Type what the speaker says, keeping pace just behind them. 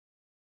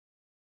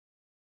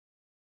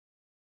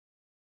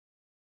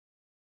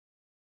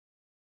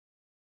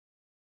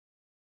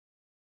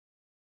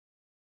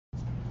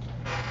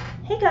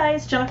Hey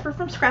guys, Jennifer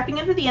from Scrapping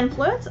Under the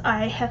Influence.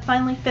 I have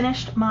finally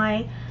finished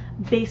my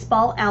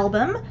baseball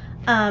album.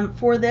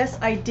 For this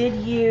I did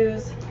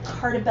use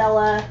Carta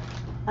Bella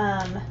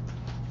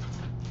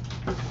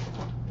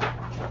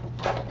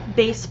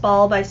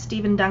Baseball by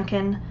Steven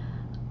Duncan.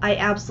 I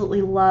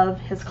absolutely love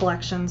his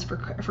collections for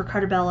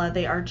Carta Bella.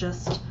 They are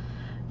just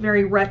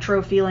very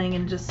retro feeling,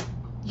 and just,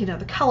 you know,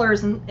 the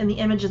colors and the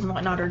images and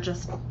whatnot are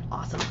just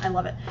awesome. I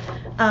love it.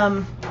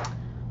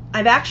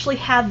 I've actually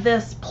had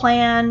this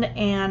planned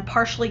and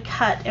partially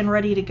cut and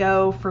ready to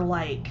go for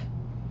like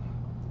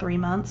 3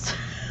 months.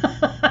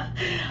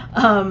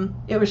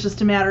 It was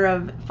just a matter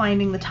of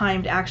finding the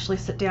time to actually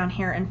sit down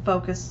here and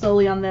focus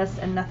solely on this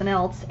and nothing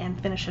else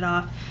and finish it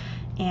off,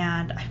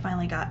 and I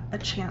finally got a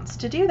chance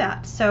to do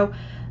that. So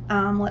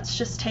let's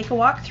just take a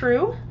walk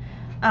through.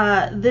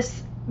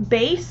 This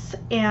base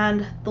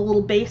and the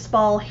little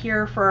baseball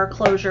here for our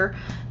closure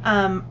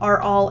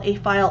are all a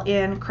file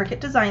in Cricut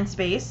Design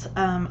Space.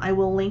 I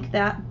will link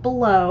that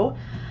below.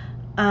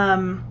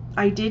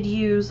 I did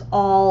use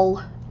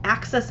all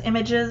Access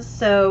images,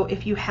 so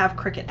if you have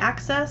Cricut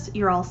Access,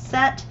 you're all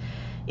set.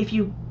 If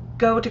you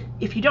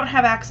don't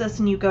have Access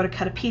and you go to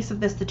cut a piece of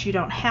this that you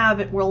don't have,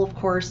 it will, of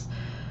course,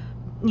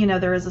 you know,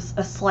 there is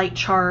a slight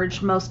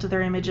charge. Most of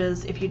their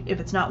images, if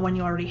it's not one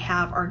you already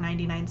have, are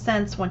 99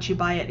 cents. Once you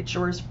buy it, it's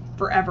yours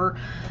forever.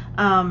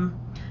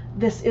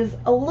 This is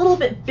a little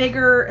bit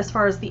bigger as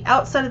far as the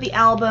outside of the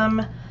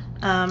album.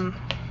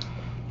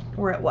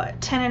 We're at what,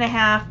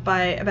 10.5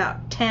 by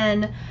about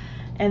 10,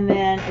 and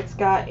then it's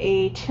got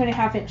a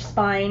 2.5-inch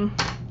spine.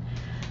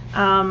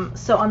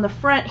 So on the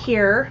front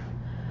here,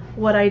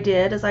 what I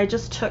did is I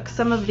just took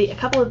a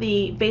couple of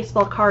the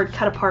baseball card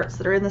cut aparts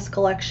that are in this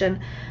collection,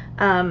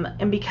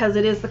 and because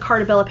it is the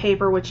Carta Bella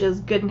paper, which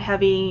is good and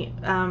heavy,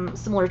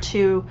 similar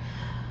to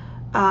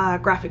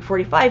graphic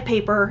 45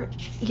 paper,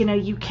 you know,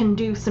 you can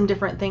do some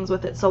different things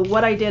with it. So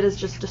what I did is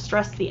just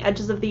distress the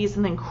edges of these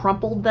and then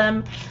crumpled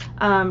them,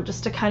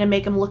 just to kind of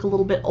make them look a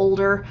little bit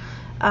older.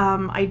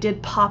 I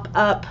did pop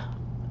up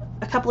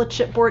a couple of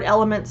chipboard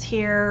elements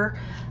here,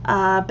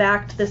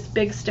 backed this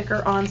big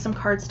sticker on some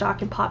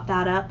cardstock and popped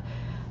that up.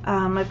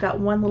 I've got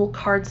one little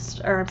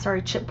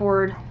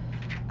chipboard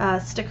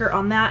sticker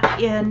on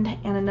that end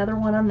and another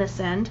one on this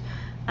end.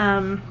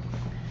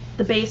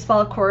 The baseball,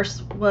 of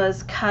course,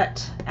 was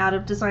cut out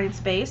of Design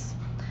Space.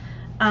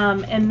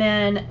 And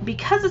then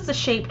because it's a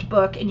shaped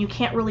book and you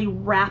can't really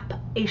wrap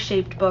a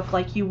shaped book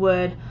like you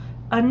would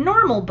a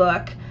normal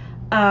book,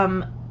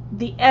 the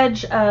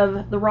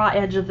raw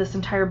edge of this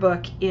entire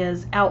book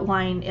is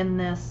outlined in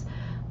this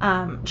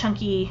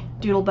chunky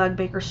Doodlebug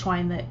Baker's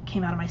twine that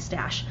came out of my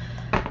stash.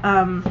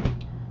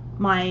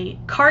 My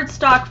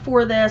cardstock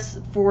for this,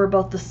 for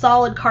both the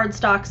solid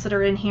cardstocks that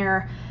are in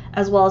here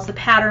as well as the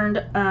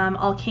patterned,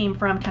 all came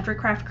from Country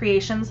Craft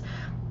Creations.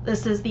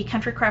 This is the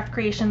Country Craft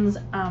Creations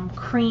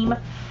cream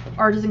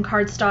artisan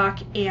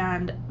cardstock,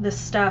 and this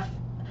stuff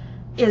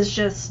is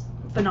just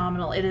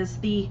phenomenal. It is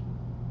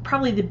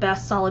probably the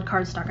best solid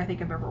cardstock I think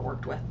I've ever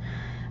worked with.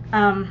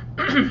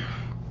 So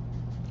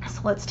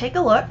let's take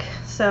a look.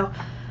 So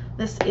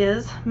this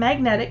is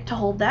magnetic to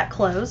hold that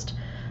closed.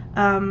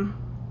 And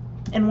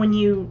when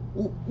you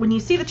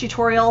see the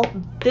tutorial,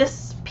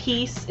 this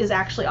piece is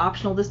actually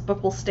optional. This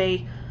book will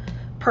stay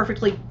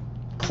perfectly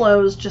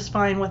closed just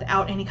fine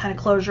without any kind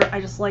of closure. I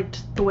just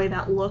liked the way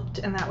that looked,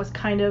 and that was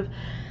kind of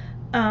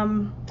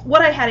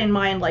what I had in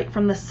mind, like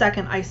from the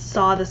second I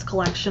saw this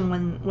collection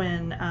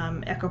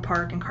when Echo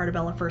Park and Carta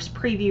Bella first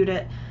previewed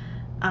it.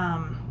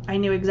 I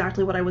knew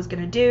exactly what I was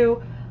going to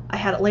do. I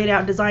had it laid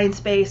out in Design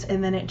Space,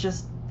 and then it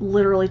just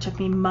literally took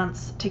me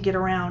months to get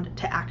around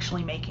to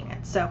actually making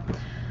it. So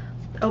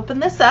open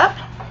this up.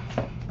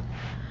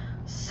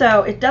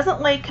 So it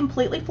doesn't lay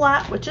completely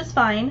flat, which is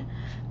fine.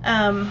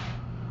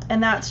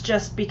 And that's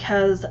just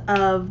because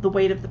of the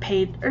weight of the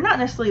page, or not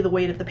necessarily the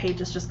weight of the page,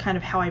 it's just kind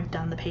of how I've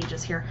done the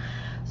pages here.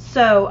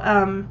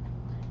 So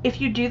if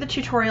you do the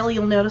tutorial,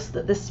 you'll notice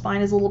that this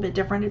spine is a little bit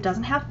different. It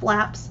doesn't have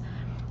flaps,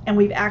 and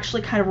we've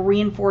actually kind of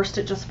reinforced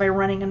it just by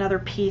running another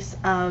piece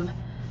of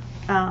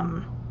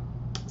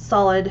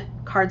solid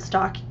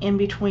cardstock in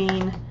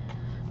between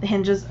the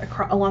hinges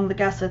along the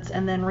gussets,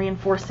 and then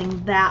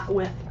reinforcing that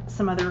with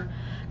some other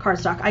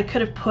cardstock. I could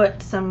have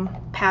put some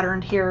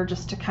patterned here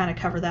just to kind of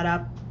cover that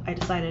up. I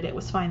decided it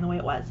was fine the way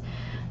it was.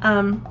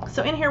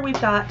 So in here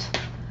we've got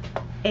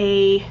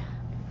a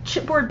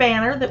chipboard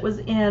banner that was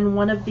in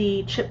one of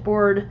the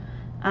chipboard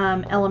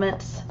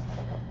elements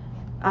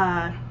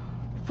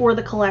for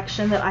the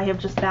collection that I have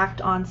just backed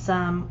on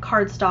some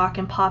cardstock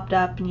and popped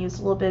up and used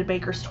a little bit of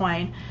Baker's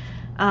twine.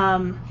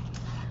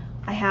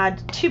 I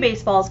had two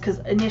baseballs because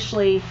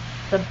initially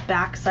the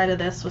back side of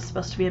this was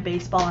supposed to be a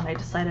baseball, and I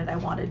decided I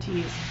wanted to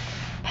use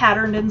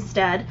patterned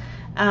instead.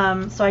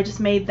 So I just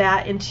made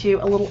that into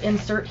a little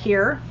insert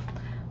here.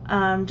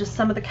 Just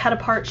some of the cut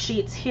apart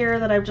sheets here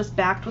that I've just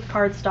backed with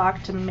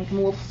cardstock to make them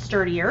a little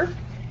sturdier.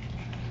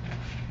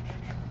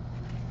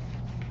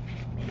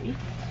 Maybe.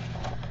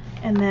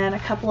 And then a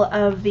couple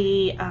of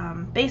the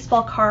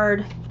baseball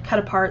card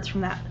cut aparts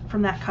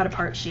from that cut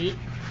apart sheet.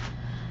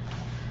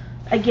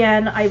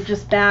 Again, I've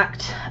just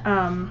backed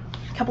a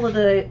couple of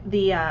the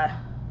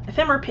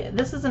ephemera.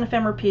 This is an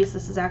ephemera piece.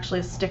 This is actually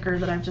a sticker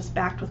that I've just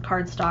backed with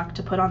cardstock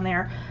to put on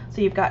there.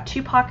 So you've got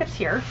 2 pockets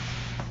here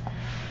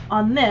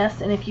on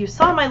this, and if you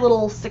saw my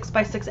little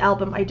 6x6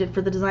 album I did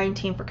for the design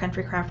team for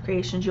Country Craft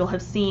Creations, you'll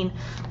have seen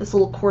this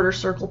little quarter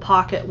circle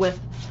pocket with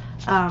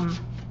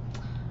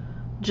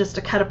just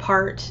a cut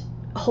apart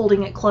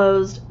holding it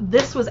closed.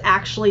 This was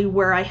actually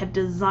where I had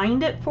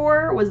designed it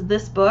for, was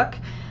this book,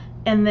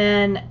 and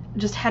then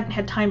just hadn't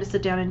had time to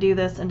sit down and do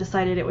this, and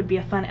decided it would be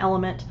a fun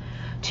element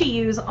to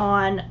use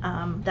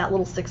on that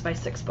little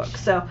 6x6 book.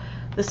 So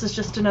this is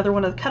just another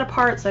one of the cut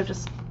aparts. I've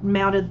just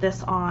mounted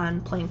this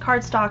on plain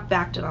cardstock,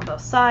 backed it on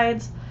both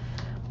sides.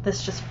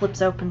 This just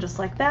flips open just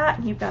like that,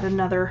 and you've got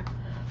another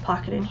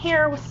pocket in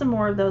here with some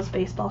more of those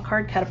baseball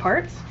card cut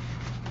aparts.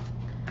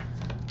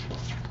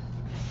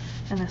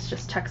 And this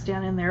just tucks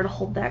down in there to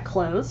hold that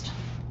closed.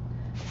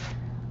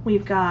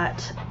 We've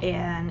got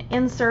an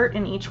insert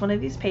in each one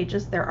of these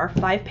pages. There are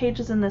 5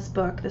 pages in this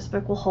book. This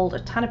book will hold a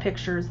ton of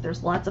pictures.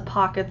 There's lots of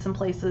pockets and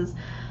places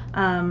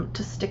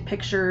to stick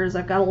pictures.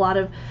 I've got a lot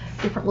of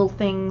different little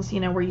things, you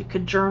know, where you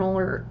could journal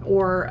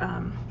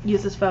or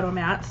use as photo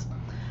mats.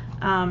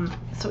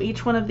 So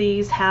each one of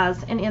these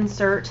has an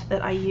insert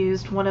that I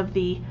used one of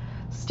the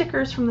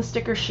stickers from the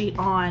sticker sheet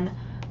on,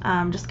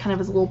 just kind of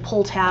as a little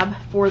pull tab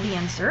for the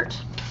insert.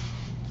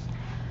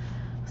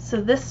 So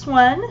this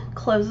one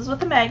closes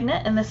with a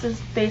magnet, and this is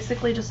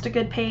basically just a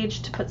good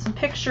page to put some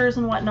pictures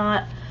and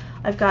whatnot.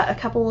 I've got a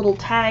couple little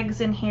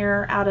tags in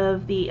here out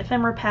of the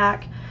ephemera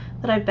pack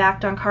that I've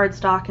backed on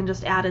cardstock and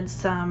just added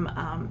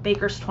some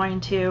baker's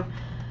twine to,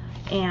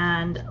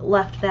 and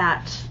left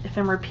that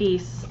ephemera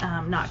piece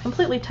not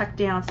completely tucked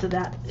down, so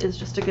that is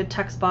just a good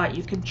tuck spot.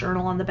 You could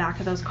journal on the back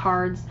of those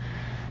cards,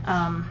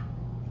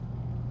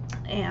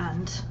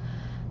 and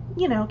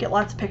you know, get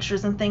lots of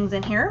pictures and things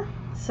in here.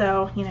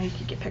 So, you know, you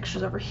could get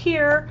pictures over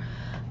here.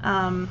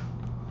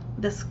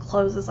 This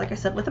closes, like I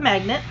said, with a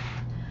magnet.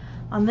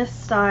 On this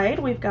side,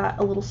 we've got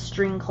a little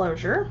string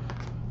closure.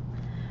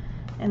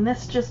 And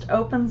this just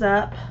opens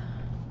up,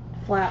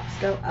 flaps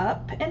go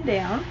up and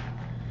down.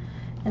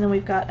 And then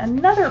we've got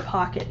another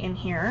pocket in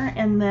here,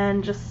 and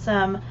then just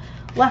some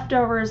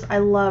leftovers. I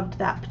loved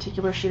that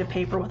particular sheet of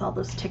paper with all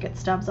those ticket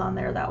stubs on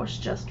there. That was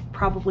just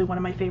probably one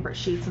of my favorite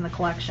sheets in the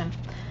collection.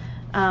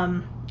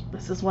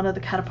 This is one of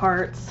the cut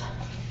aparts.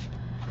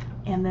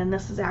 And then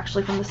this is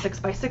actually from the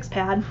 6x6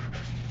 pad.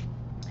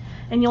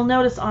 And you'll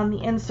notice on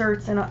the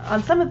inserts, and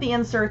on some of the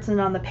inserts and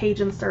on the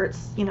page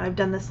inserts, you know, I've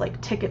done this like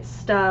ticket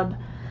stub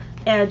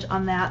edge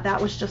on that. That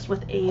was just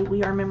with a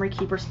We Are Memory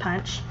Keepers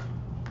punch.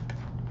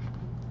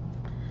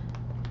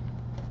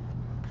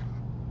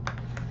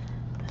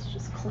 This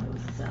just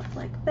closes up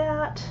like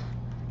that.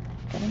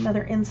 Got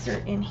another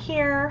insert in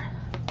here.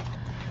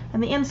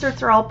 And the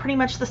inserts are all pretty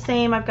much the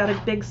same. I've got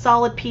a big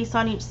solid piece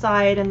on each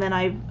side, and then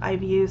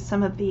I've used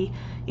some of the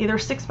either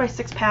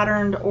 6x6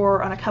 patterned,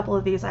 or on a couple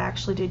of these I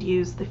actually did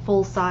use the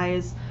full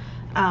size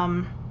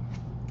pattern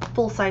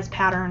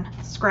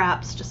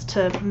scraps just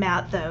to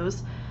mat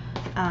those.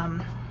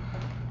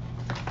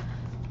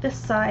 This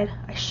side,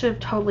 I should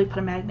have totally put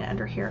a magnet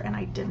under here, and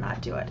I did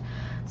not do it.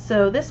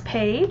 So this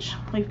page,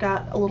 we've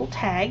got a little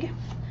tag.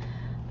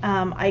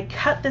 I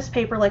cut this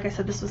paper, like I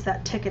said, this was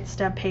that ticket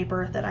stub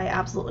paper that I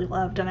absolutely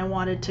loved, and I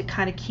wanted to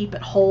kind of keep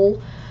it whole.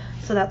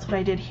 So that's what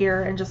I did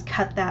here, and just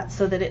cut that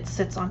so that it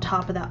sits on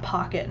top of that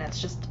pocket, and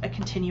it's just a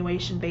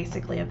continuation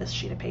basically of this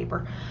sheet of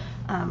paper.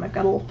 I've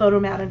got a little photo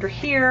mat under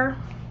here.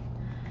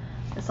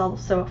 This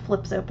also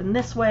flips open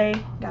this way.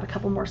 Got a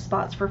couple more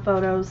spots for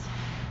photos,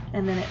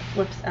 and then it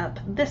flips up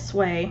this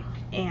way,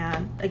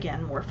 and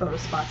again, more photo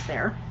spots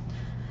there.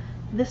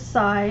 This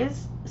side,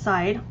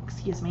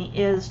 excuse me,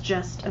 is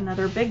just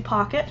another big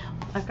pocket.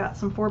 I've got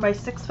some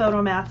 4x6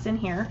 photo mats in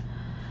here.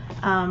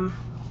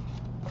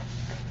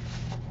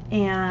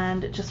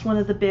 And just one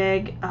of the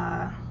big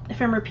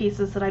ephemera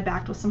pieces that I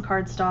backed with some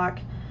cardstock,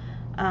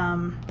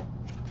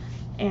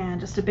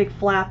 and just a big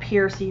flap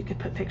here, so you could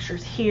put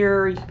pictures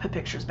here, you could put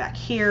pictures back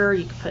here,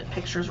 you could put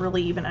pictures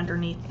really even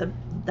underneath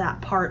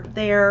that part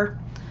there.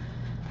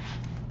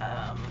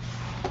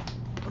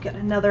 We've got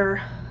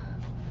another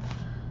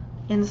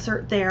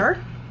insert there.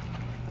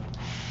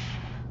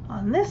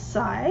 On this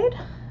side,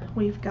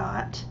 we've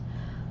got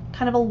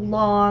kind of a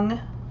long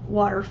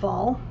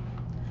waterfall.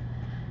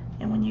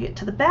 And when you get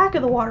to the back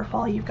of the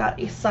waterfall, you've got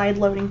a side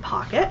loading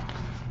pocket.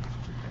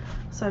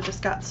 So I've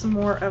just got some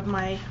more of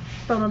my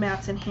photo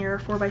mats in here,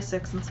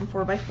 4x6 and some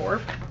 4x4.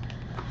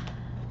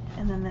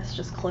 And then this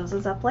just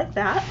closes up like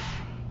that.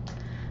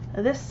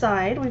 This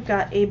side, we've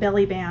got a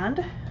belly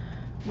band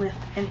with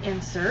an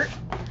insert.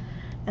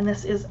 And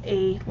this is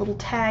a little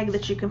tag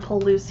that you can pull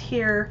loose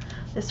here.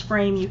 This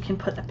frame, you can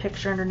put a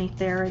picture underneath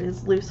there. It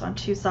is loose on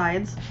 2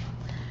 sides.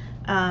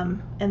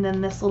 And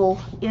then this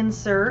little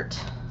insert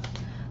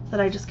that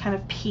I just kind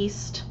of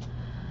pieced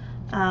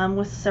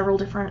with several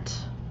different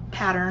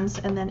patterns,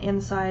 and then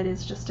inside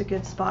is just a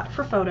good spot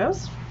for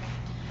photos.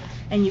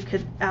 And you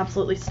could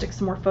absolutely stick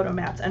some more photo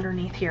mats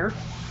underneath here.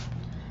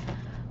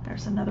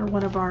 There's another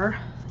one of our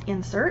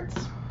inserts.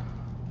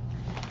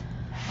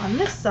 On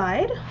this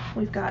side,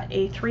 we've got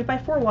a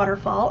 3x4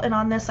 waterfall, and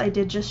on this I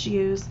did just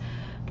use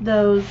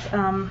those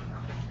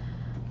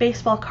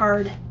baseball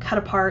card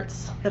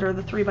cut-aparts that are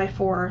the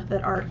 3x4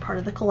 that are part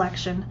of the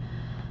collection,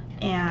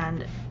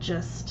 and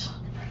just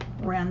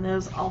ran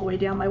those all the way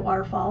down my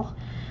waterfall.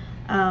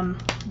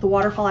 The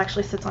waterfall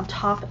actually sits on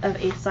top of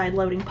a side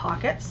loading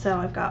pocket, so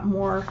I've got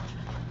more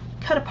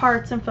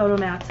cut-aparts and photo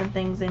mats and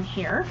things in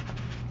here.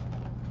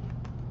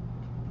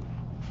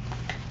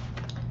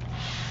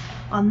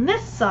 On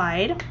this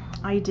side,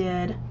 I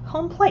did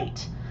home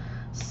plate.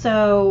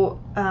 So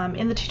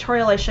in the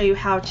tutorial I show you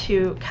how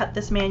to cut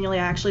this manually.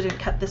 I actually didn't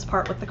cut this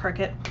part with the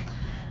Cricut.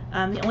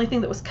 The only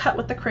thing that was cut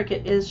with the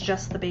Cricut is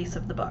just the base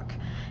of the book.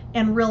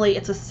 And really,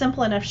 it's a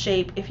simple enough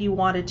shape. If you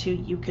wanted to,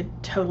 you could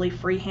totally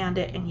freehand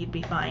it and you'd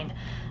be fine.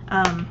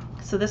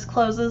 So this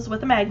closes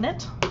with a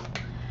magnet,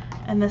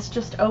 and this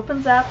just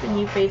opens up, and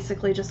you've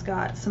basically just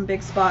got some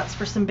big spots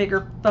for some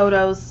bigger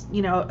photos,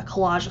 you know, a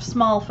collage of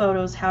small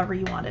photos, however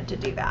you wanted to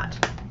do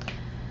that.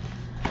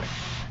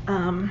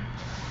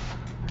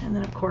 And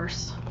then of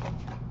course,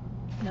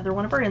 another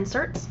one of our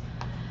inserts.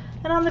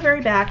 And on the very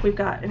back, we've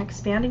got an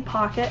expanding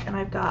pocket, and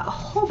I've got a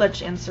whole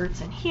bunch of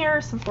inserts in here,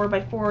 some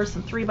 4x4s,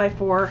 some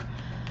 3x4,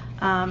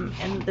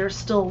 and there's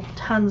still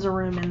tons of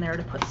room in there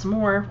to put some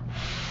more.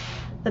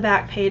 The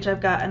back page,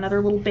 I've got another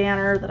little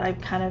banner that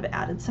I've kind of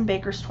added some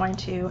baker's twine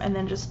to, and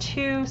then just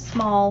two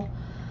small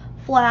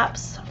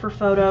flaps for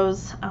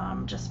photos,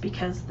 just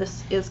because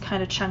this is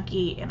kind of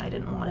chunky and I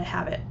didn't want to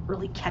have it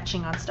really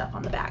catching on stuff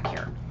on the back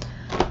here.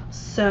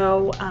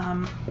 So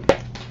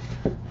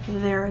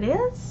there it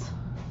is.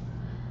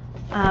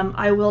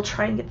 I will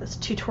try and get this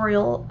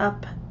tutorial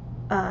up,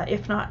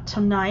 if not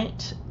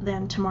tonight,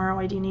 then tomorrow.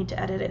 I do need to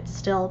edit it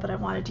still, but I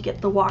wanted to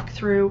get the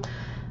walkthrough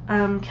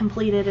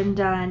completed and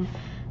done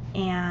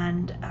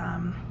and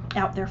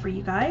out there for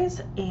you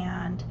guys.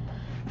 And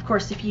of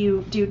course, if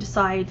you do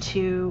decide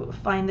to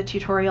find the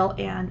tutorial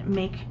and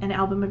make an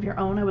album of your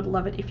own, I would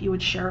love it if you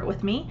would share it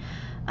with me.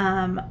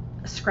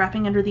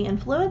 Scrapping Under the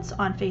Influence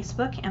on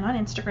Facebook and on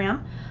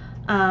Instagram.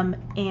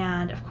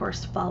 And of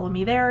course, follow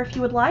me there if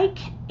you would like.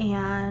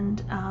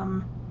 And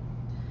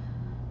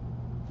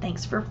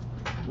thanks for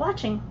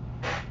watching.